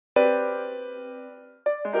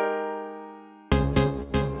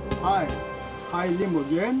Hi Lim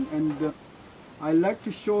again, and I'd like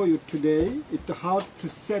to show you today how to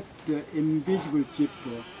set the invisible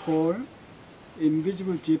zipper. Called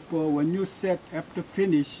invisible zipper. When you set after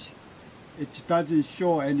finish, it doesn't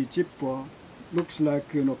show any zipper. Looks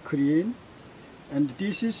like clean. And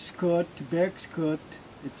this is skirt, back skirt.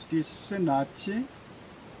 It's this notch.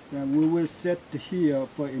 Then we will set here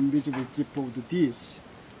for invisible zipper with this.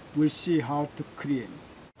 We'll see how to clean.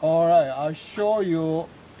 Alright, I'll show you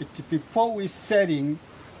it before we setting.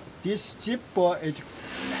 This zipper is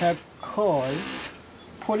have curl.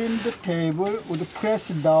 Put in the table, would press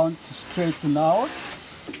down to straighten out.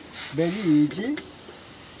 Very easy.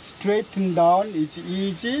 Straighten down is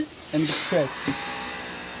easy and press.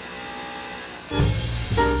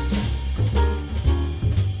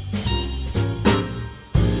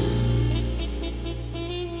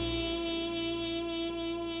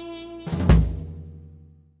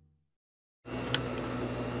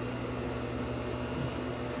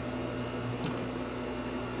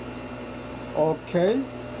 Okay,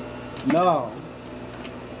 now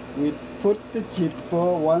we put the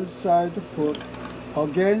zipper one side foot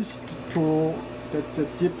against to the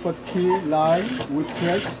zipper T line. We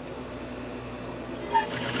pressed,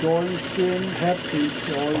 join seam half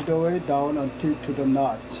inch all the way down until to the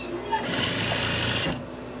notch.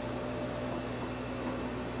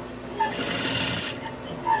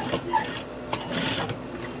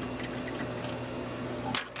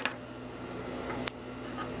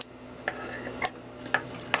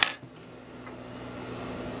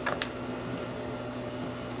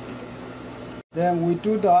 Then we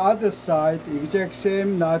do the other side, exact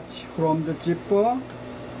same notch from the zipper.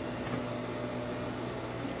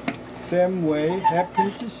 Same way, half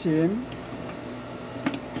inch seam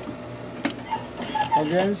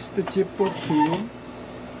against the zipper T.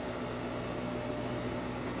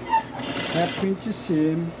 Half inch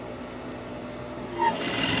seam.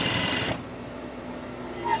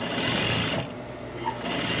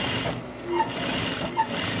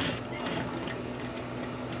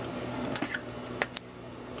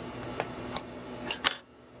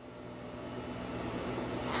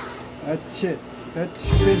 That's it. That's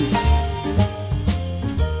finished.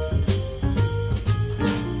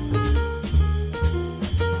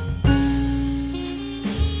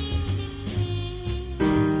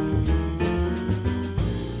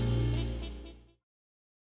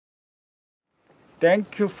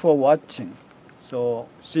 Thank you for watching. So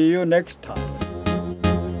see you next time.